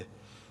stand.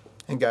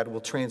 And God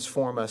will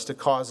transform us to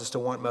cause us to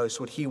want most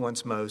what He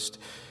wants most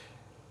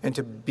and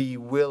to be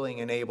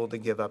willing and able to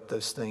give up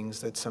those things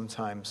that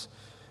sometimes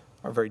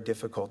are very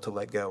difficult to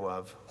let go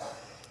of.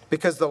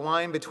 Because the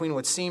line between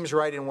what seems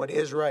right and what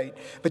is right,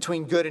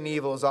 between good and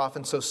evil, is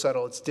often so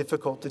subtle, it's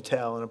difficult to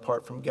tell, and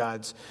apart from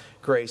God's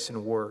grace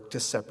and work, to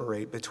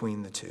separate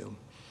between the two.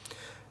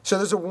 So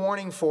there's a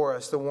warning for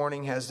us. The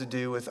warning has to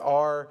do with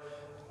our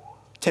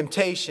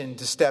temptation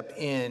to step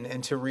in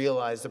and to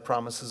realize the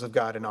promises of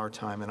God in our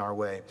time and our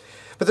way.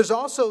 But there's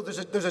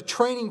a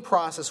training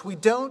process. We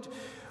don't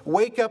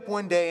wake up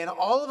one day and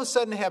all of a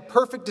sudden have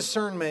perfect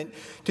discernment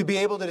to be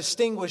able to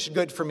distinguish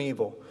good from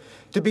evil,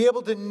 to be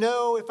able to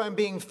know if I'm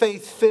being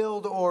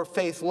faith-filled or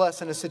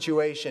faithless in a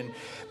situation.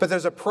 But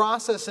there's a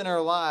process in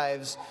our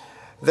lives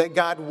that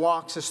God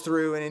walks us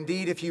through. And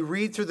indeed, if you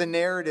read through the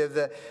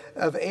narrative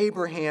of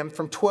Abraham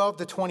from 12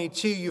 to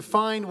 22, you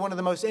find one of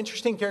the most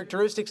interesting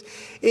characteristics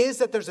is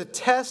that there's a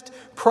test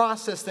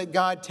process that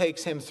God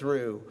takes him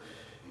through.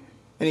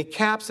 And he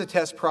caps the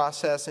test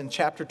process in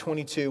chapter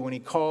 22 when he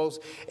calls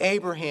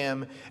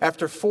Abraham,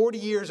 after 40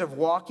 years of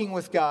walking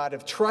with God,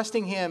 of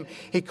trusting Him,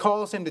 he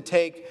calls him to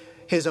take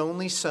his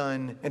only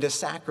son and to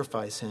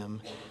sacrifice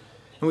him.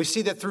 And we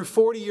see that through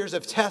 40 years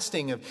of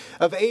testing,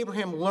 of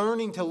Abraham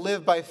learning to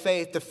live by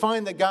faith, to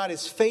find that God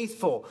is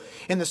faithful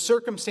in the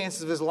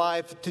circumstances of his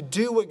life, to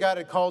do what God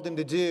had called him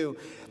to do,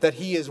 that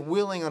he is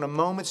willing on a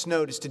moment's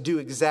notice to do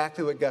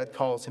exactly what God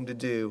calls him to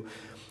do.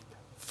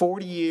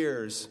 40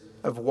 years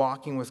of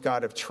walking with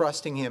God, of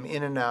trusting Him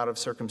in and out of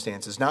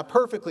circumstances. Not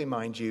perfectly,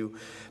 mind you,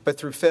 but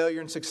through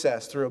failure and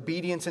success, through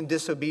obedience and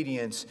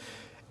disobedience,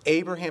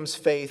 Abraham's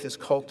faith is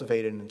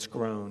cultivated and it's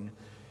grown.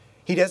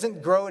 He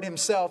doesn't grow it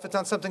himself. It's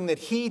not something that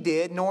he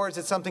did, nor is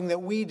it something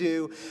that we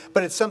do,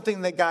 but it's something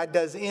that God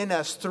does in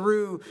us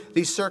through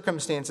these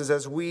circumstances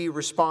as we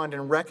respond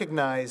and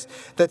recognize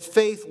that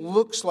faith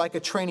looks like a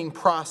training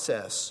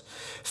process.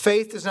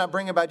 Faith does not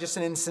bring about just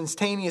an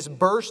instantaneous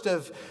burst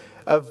of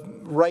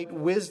right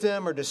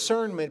wisdom or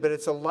discernment, but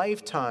it's a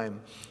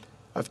lifetime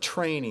of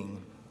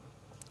training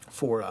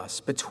for us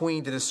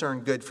to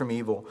discern good from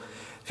evil.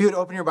 If you would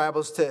open your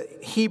Bibles to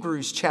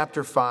Hebrews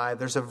chapter 5,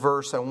 there's a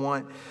verse I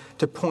want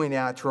to point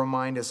out to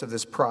remind us of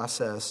this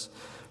process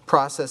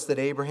that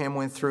Abraham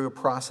went through, a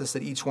process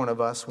that each one of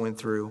us went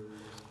through,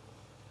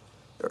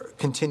 or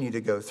continue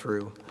to go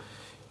through.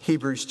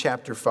 Hebrews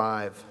chapter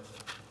 5.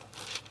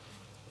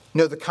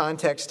 Know the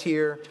context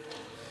here.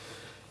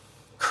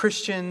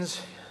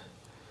 Christians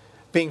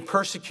being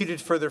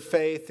persecuted for their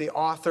faith. The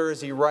author,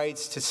 as he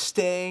writes, to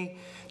stay,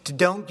 to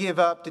don't give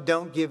up, to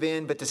don't give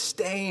in, but to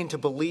stay and to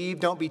believe.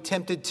 Don't be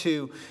tempted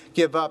to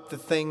give up the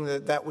thing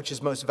that which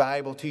is most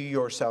valuable to you,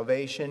 your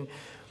salvation,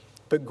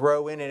 but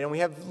grow in it. And we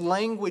have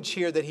language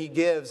here that he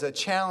gives, a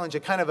challenge, a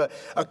kind of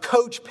a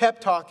coach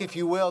pep talk, if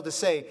you will, to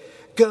say,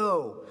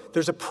 go.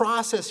 there's a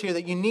process here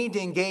that you need to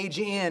engage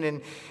in.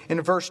 And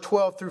in verse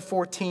 12 through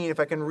 14, if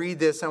I can read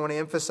this, I want to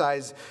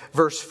emphasize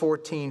verse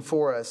 14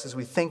 for us as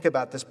we think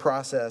about this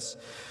process.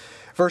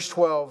 Verse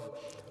 12,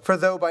 for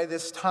though by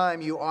this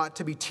time you ought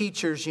to be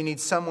teachers, you need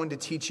someone to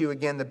teach you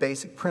again the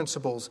basic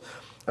principles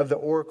of the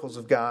oracles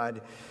of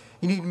God.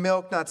 You need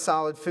milk, not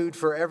solid food,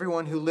 for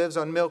everyone who lives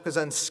on milk is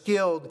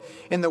unskilled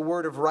in the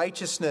word of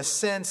righteousness,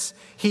 since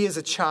he is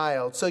a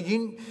child. So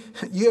you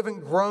haven't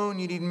grown,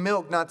 you need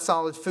milk, not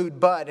solid food.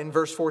 But, in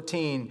verse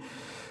 14,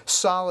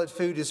 solid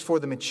food is for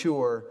the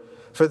mature,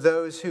 for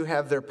those who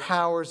have their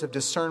powers of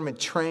discernment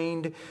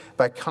trained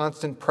by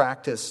constant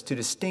practice to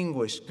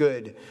distinguish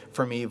good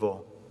from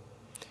evil.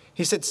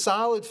 He said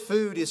solid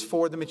food is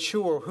for the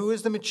mature. Who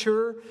is the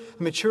mature?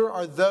 The mature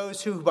are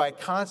those who by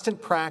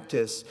constant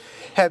practice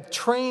have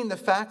trained the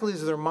faculties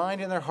of their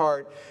mind and their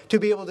heart to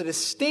be able to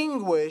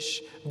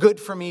distinguish good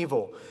from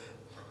evil.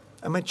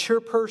 A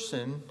mature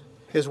person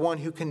is one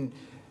who can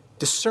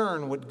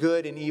discern what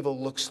good and evil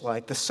looks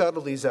like, the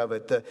subtleties of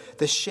it,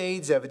 the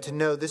shades of it, to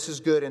know this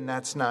is good and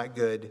that's not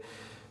good.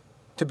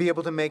 To be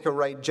able to make a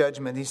right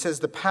judgment. He says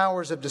the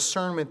powers of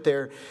discernment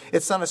there,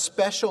 it's not a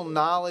special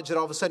knowledge that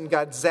all of a sudden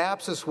God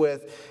zaps us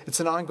with. It's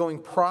an ongoing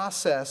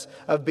process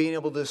of being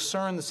able to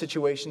discern the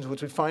situations in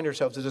which we find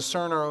ourselves, to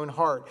discern our own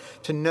heart,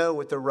 to know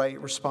what the right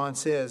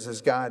response is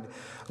as God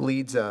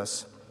leads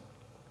us.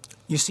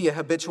 You see a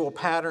habitual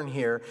pattern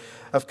here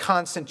of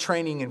constant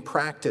training and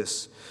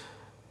practice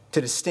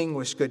to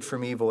distinguish good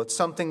from evil. It's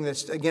something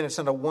that's, again, it's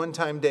not a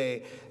one-time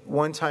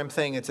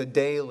thing. It's a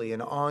daily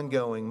and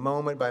ongoing,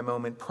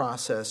 moment-by-moment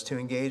process to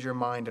engage our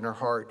mind and our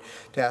heart,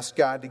 to ask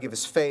God to give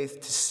us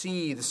faith, to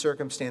see the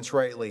circumstance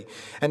rightly,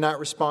 and not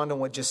respond on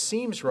what just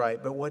seems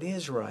right, but what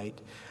is right.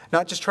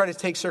 Not just try to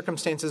take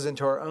circumstances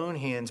into our own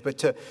hands, but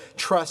to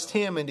trust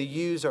Him and to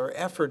use our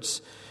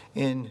efforts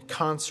in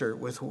concert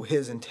with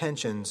His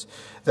intentions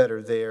that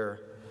are there.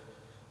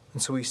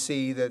 And so we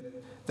see that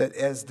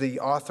as the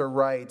author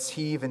writes,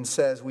 he even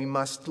says we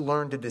must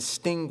learn to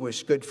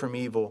distinguish good from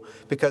evil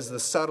because of the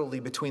subtlety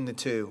between the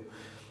two.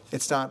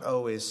 It's not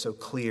always so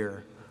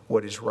clear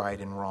what is right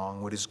and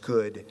wrong, what is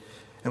good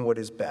and what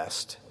is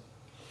best.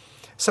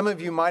 Some of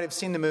you might have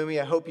seen the movie.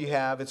 I hope you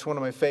have. It's one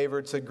of my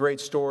favorites. A great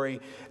story.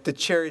 The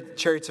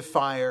Chariots of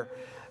Fire.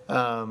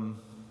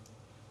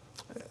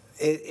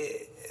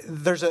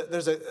 There's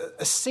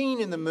a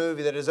scene in the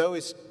movie that has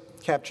always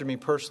captured me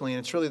personally, and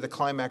it's really the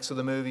climax of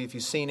the movie. If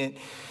you've seen it,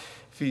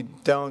 if you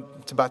don't,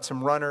 it's about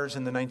some runners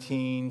in the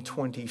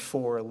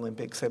 1924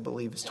 Olympics, I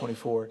believe it's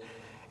 24.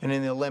 And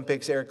in the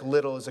Olympics, Eric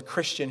Liddell is a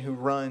Christian who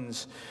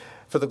runs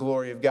for the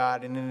glory of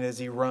God. And then as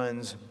he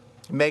runs,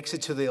 makes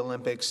it to the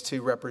Olympics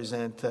to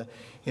represent the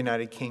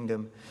United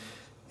Kingdom.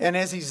 And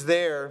as he's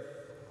there,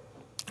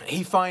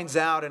 he finds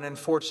out an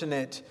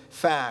unfortunate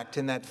fact.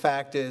 And that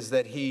fact is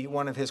that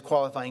one of his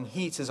qualifying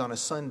heats is on a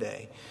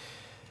Sunday.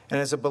 And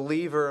as a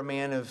believer, a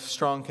man of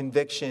strong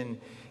conviction,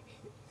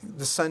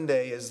 the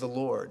Sunday is the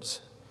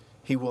Lord's.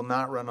 He will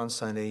not run on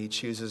Sunday. He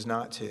chooses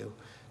not to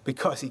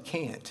because he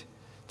can't.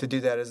 To do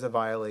that is to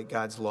violate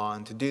God's law,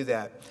 and to do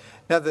that.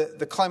 Now,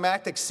 the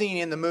climactic scene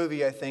in the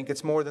movie, I think,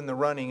 it's more than the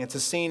running. It's a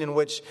scene in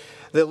which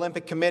the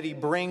Olympic Committee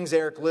brings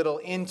Eric Liddell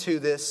into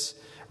this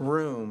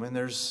room, and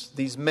there's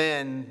these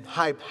men,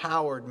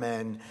 high-powered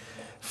men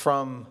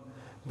from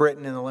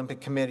Britain and the Olympic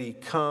Committee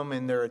come,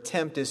 and their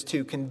attempt is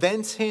to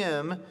convince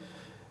him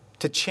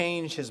to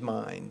change his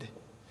mind,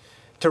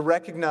 to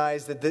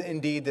recognize that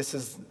indeed this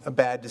is a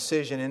bad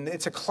decision. And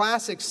it's a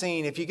classic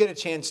scene. If you get a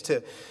chance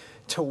to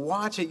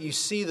watch it, you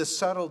see the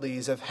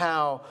subtleties of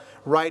how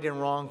right and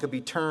wrong could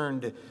be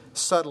turned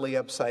subtly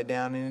upside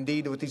down. And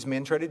indeed, what these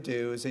men try to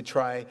do is they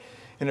try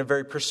in a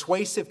very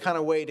persuasive kind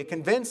of way to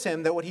convince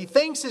him that what he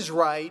thinks is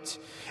right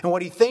and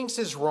what he thinks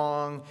is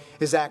wrong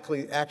is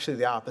actually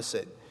the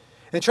opposite.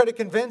 And they try to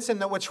convince him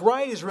that what's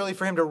right is really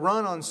for him to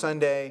run on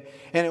Sunday,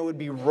 and it would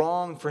be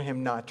wrong for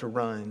him not to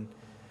run.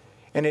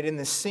 And in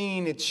the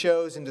scene, it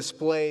shows and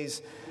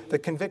displays the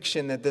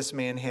conviction that this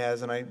man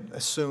has, and I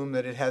assume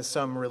that it has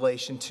some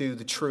relation to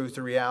the truth,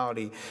 the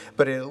reality,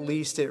 but at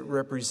least it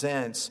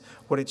represents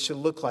what it should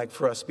look like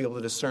for us to be able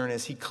to discern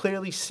as he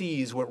clearly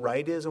sees what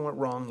right is and what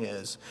wrong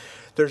is.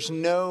 There's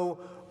no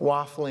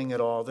waffling at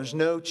all. There's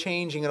no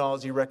changing at all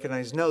as he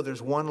recognizes, no,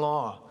 there's one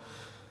law,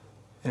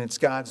 and it's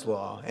God's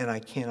law, and I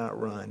cannot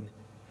run.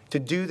 To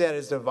do that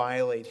is to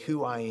violate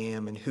who I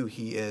am and who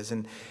he is.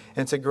 And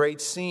it's a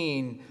great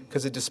scene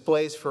because it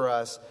displays for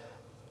us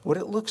what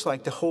it looks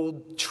like to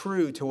hold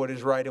true to what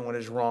is right and what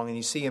is wrong. And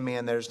you see a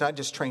man that is not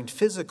just trained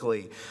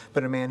physically,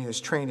 but a man who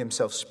has trained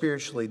himself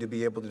spiritually to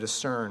be able to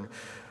discern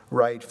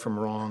right from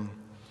wrong.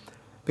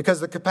 Because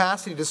the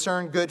capacity to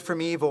discern good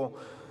from evil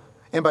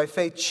and by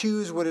faith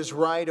choose what is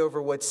right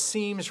over what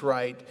seems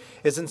right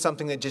isn't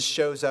something that just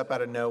shows up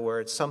out of nowhere.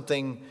 It's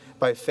something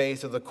by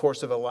faith over the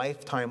course of a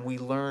lifetime we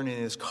learn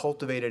and is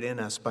cultivated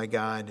in us by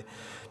God.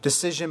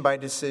 Decision by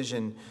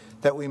decision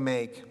that we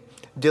make.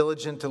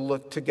 Diligent to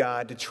look to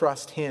God, to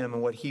trust Him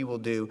and what He will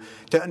do,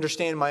 to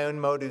understand my own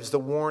motives, the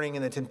warning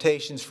and the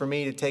temptations for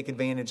me to take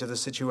advantage of the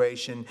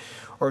situation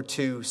or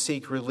to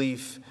seek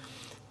relief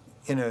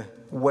in a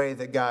way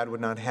that God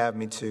would not have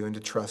me to, and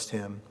to trust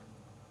him.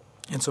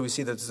 And so we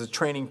see that there's a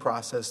training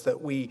process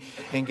that we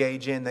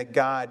engage in, that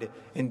God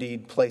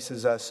indeed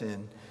places us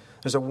in.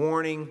 There's a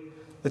warning,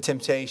 the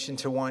temptation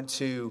to want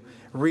to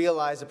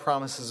realize the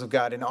promises of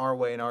God in our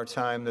way, in our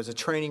time. There's a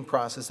training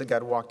process that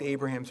God walked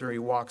Abraham through, he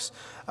walks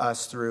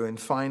us through. And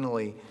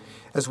finally,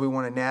 as we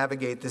want to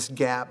navigate this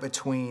gap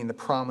between the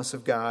promise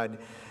of God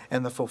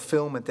and the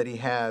fulfillment that he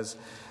has,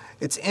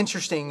 it's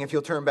interesting if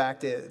you'll turn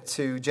back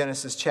to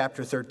Genesis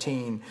chapter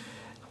 13.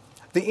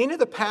 The end of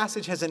the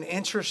passage has an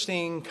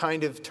interesting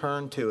kind of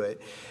turn to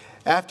it.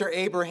 After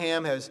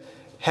Abraham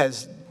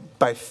has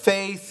by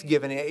faith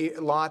given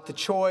Lot the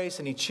choice,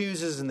 and he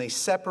chooses, and they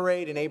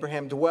separate, and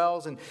Abraham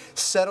dwells and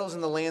settles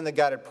in the land that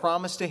God had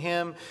promised to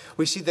him,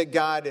 we see that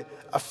God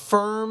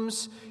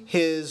affirms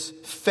his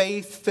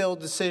faith-filled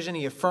decision.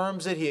 He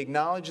affirms it. He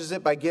acknowledges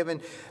it by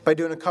doing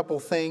a couple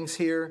things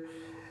here.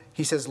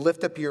 He says,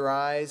 lift up your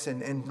eyes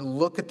and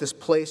look at this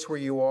place where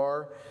you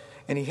are.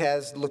 And he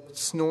has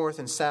looked north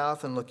and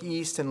south and look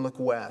east and look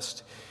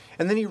west.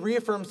 And then he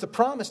reaffirms the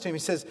promise to him. He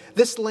says,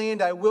 this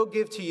land I will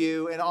give to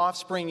you, and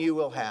offspring you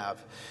will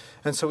have.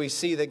 And so we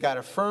see that God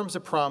affirms the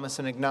promise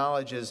and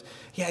acknowledges,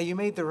 yeah, you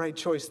made the right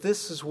choice.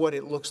 This is what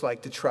it looks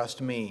like to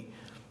trust me.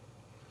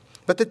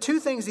 But the two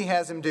things he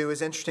has him do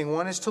is interesting.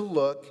 One is to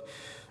look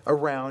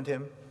around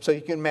him. So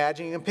you can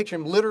imagine, you can picture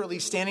him literally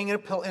standing in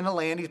a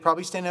land. He's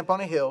probably standing up on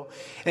a hill.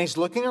 And he's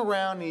looking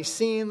around and he's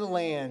seeing the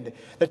land,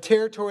 the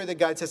territory that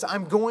God says,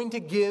 I'm going to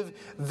give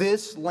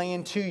this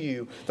land to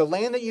you. The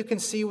land that you can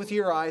see with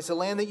your eyes, the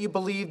land that you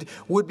believed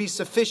would be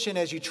sufficient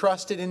as you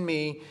trusted in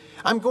me.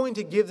 I'm going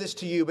to give this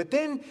to you. But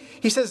then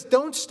he says,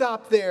 don't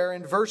stop there.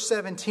 In verse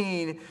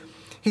 17,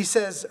 he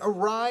says,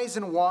 arise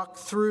and walk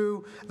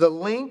through the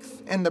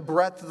length and the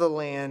breadth of the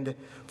land,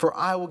 for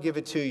I will give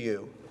it to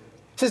you.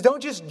 He says,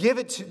 don't just give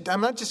it to,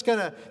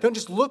 don't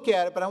just look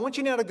at it, but I want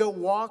you now to go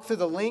walk through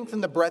the length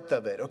and the breadth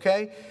of it,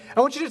 okay?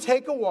 I want you to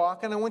take a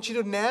walk, and I want you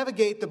to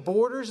navigate the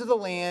borders of the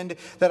land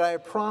that I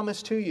have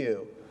promised to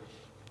you.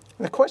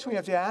 And the question we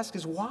have to ask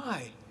is,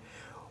 why?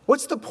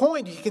 What's the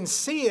point? You can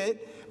see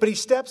it, but he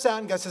steps out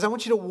and God says, I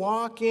want you to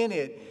walk in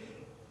it.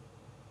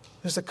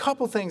 There's a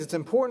couple things that's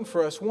important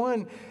for us.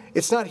 One,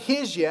 it's not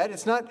his yet.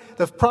 It's not,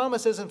 the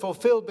promise isn't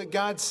fulfilled, but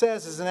God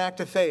says as an act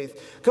of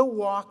faith, go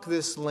walk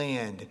this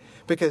land,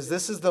 because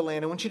this is the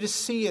land. I want you to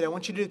see it. I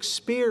want you to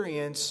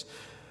experience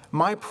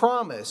my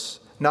promise,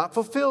 not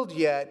fulfilled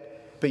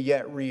yet, but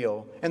yet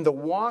real. And the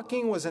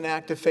walking was an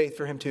act of faith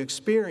for him to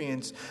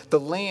experience the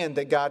land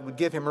that God would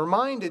give him.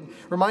 Remind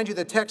you,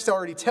 the text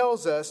already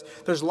tells us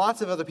there's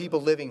lots of other people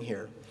living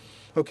here,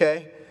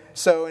 okay?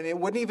 So, and it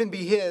wouldn't even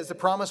be his. The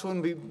promise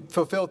wouldn't be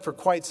fulfilled for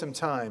quite some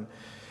time.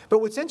 But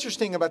what's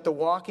interesting about the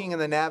walking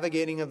and the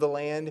navigating of the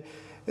land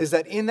is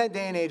that in that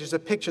day and age, there's a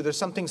picture, there's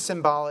something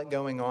symbolic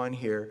going on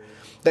here.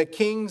 That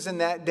kings in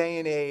that day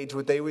and age,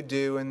 what they would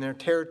do in their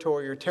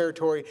territory or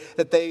territory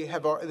that they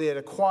had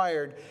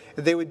acquired,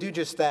 they would do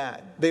just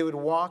that. They would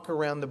walk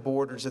around the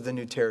borders of the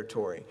new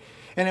territory.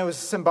 And it was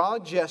a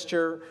symbolic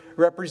gesture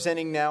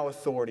representing now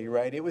authority,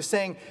 right? It was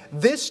saying,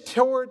 this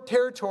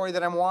territory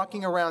that I'm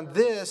walking around,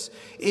 this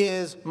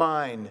is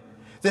mine.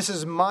 This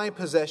is my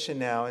possession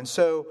now. And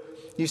so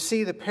you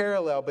see the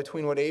parallel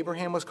between what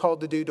Abraham was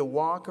called to do, to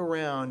walk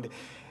around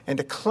and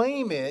to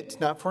claim it,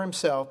 not for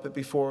himself, but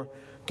before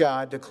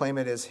God, to claim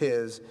it as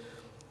his.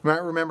 You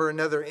might remember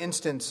another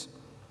instance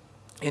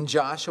in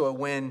Joshua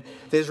when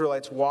the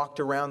Israelites walked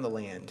around the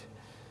land,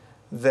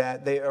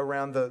 that they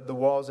around the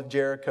walls of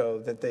Jericho,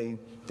 that they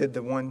did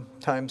the one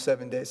time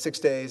 6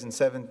 days, and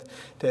seventh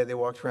day they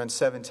walked around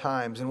 7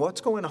 times. And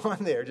what's going on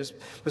there, just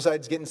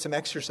besides getting some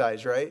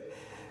exercise, right?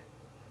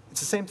 It's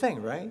the same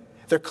thing, right?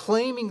 They're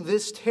claiming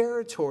this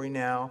territory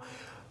now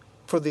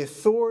for the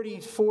authority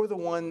for the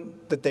one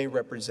that they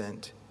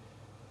represent.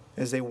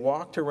 As they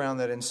walked around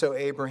that, and so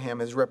Abraham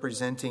is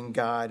representing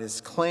God,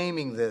 is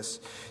claiming this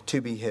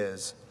to be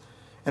his.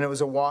 And it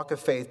was a walk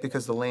of faith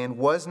because the land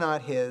was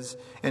not his,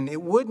 and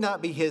it would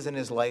not be his in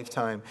his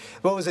lifetime.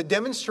 But it was a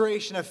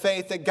demonstration of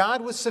faith that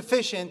God was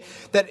sufficient,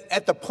 that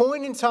at the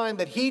point in time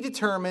that he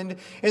determined,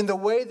 in the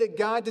way that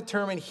God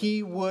determined,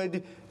 he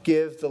would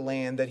give the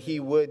land, that he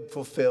would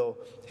fulfill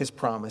his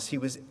promise. He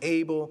was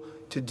able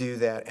to do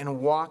that,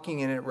 and walking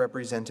in it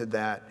represented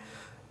that.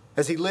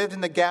 As he lived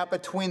in the gap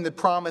between the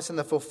promise and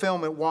the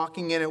fulfillment,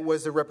 walking in it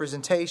was the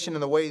representation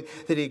and the way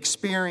that he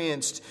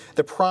experienced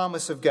the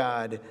promise of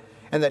God,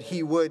 and that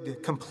he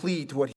would complete what